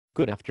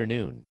Good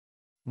afternoon.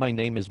 My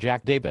name is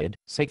Jack David,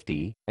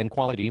 Safety and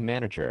Quality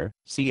Manager,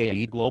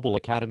 CAE Global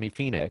Academy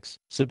Phoenix,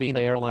 Sabena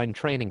Airline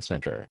Training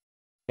Center.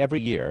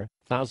 Every year,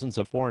 thousands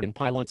of foreign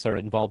pilots are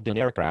involved in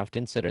aircraft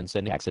incidents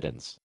and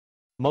accidents.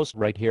 Most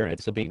right here at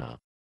Sabena.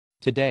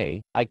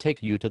 Today, I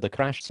take you to the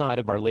crash site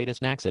of our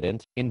latest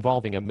accident,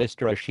 involving a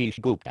Mr. Ashish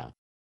Gupta.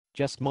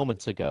 Just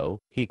moments ago,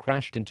 he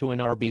crashed into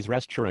an Arby's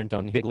restaurant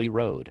on Higley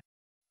Road.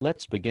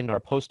 Let's begin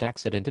our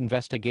post-accident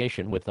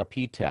investigation with a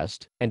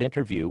P-test and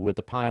interview with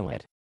the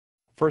pilot.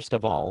 First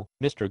of all,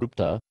 Mr.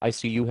 Gupta, I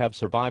see you have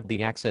survived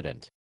the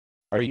accident.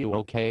 Are you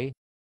okay?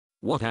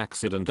 What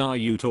accident are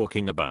you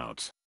talking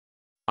about?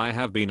 I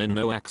have been in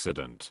no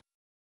accident.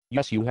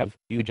 Yes, you have.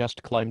 You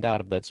just climbed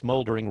out of that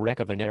smoldering wreck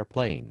of an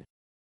airplane.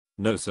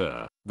 No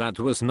sir, that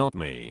was not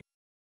me.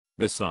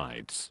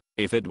 Besides,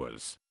 if it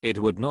was, it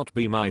would not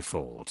be my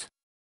fault.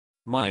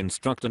 My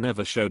instructor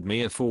never showed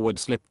me a forward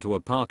slip to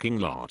a parking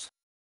lot.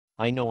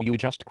 I know you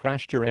just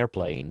crashed your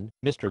airplane,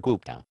 Mr.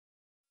 Gupta.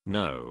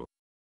 No.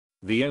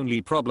 The only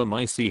problem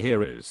I see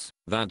here is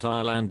that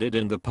I landed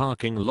in the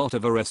parking lot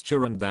of a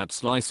restaurant that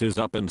slices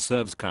up and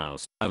serves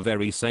cows, a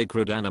very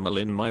sacred animal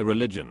in my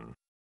religion.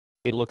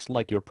 It looks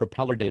like your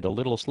propeller did a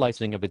little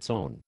slicing of its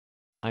own.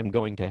 I'm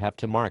going to have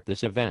to mark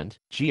this event,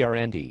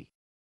 GRND.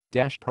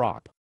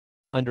 Prop.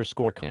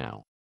 Underscore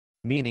cow.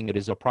 Meaning it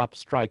is a prop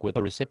strike with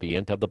the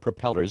recipient of the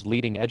propeller's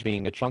leading edge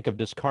being a chunk of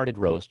discarded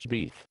roast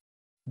beef.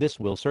 This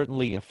will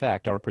certainly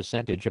affect our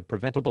percentage of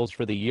preventables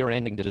for the year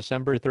ending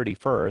December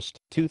 31st,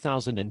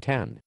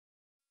 2010.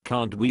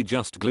 Can't we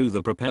just glue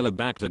the propeller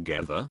back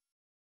together?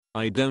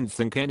 I don't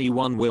think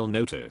anyone will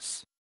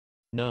notice.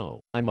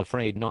 No, I'm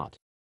afraid not.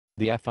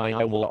 The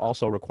FII will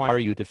also require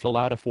you to fill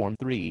out a Form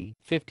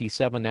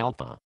 357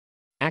 Alpha.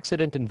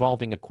 Accident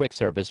involving a quick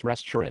service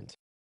restaurant.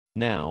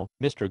 Now,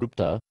 Mr.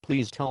 Gupta,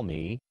 please tell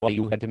me why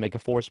you had to make a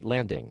forced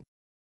landing.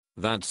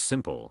 That's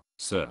simple,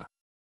 sir.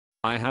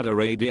 I had a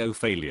radio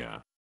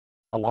failure.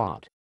 A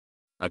lot.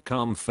 A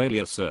CAM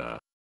failure, sir.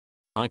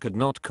 I could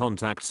not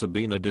contact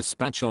Sabena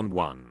dispatch on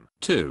 1,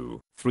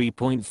 2,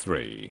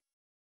 3.3.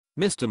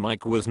 Mr.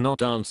 Mike was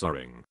not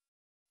answering.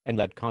 And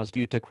that caused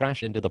you to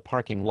crash into the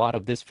parking lot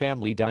of this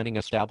family dining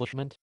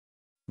establishment?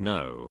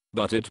 No,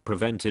 but it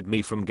prevented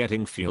me from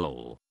getting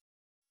fuel.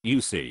 You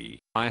see,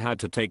 I had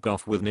to take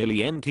off with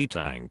nearly empty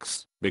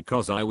tanks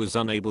because I was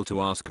unable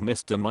to ask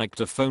Mr. Mike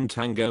to phone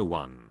Tango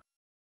 1.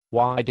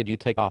 Why did you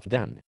take off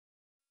then?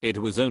 It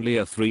was only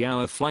a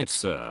 3-hour flight,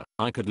 sir.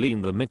 I could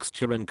lean the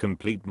mixture and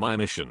complete my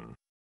mission.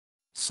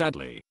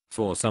 Sadly,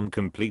 for some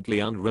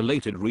completely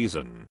unrelated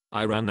reason,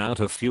 I ran out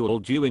of fuel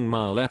during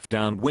my left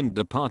downwind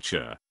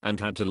departure and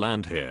had to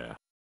land here.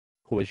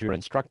 Who is your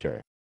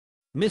instructor?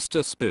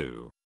 Mr.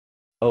 Spoo.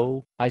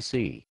 Oh, I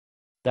see.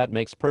 That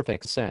makes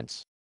perfect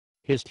sense.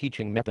 His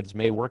teaching methods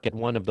may work at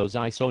one of those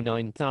ISO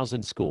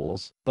 9000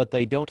 schools, but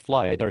they don't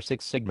fly at our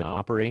Six Sigma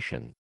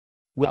operation.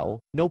 Well,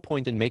 no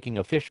point in making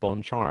a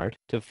fishbone chart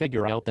to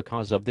figure out the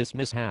cause of this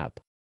mishap.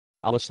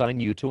 I'll assign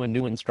you to a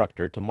new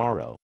instructor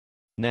tomorrow.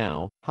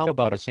 Now, how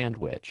about a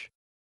sandwich?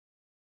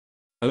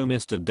 Oh,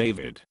 Mr.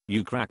 David,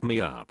 you crack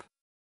me up.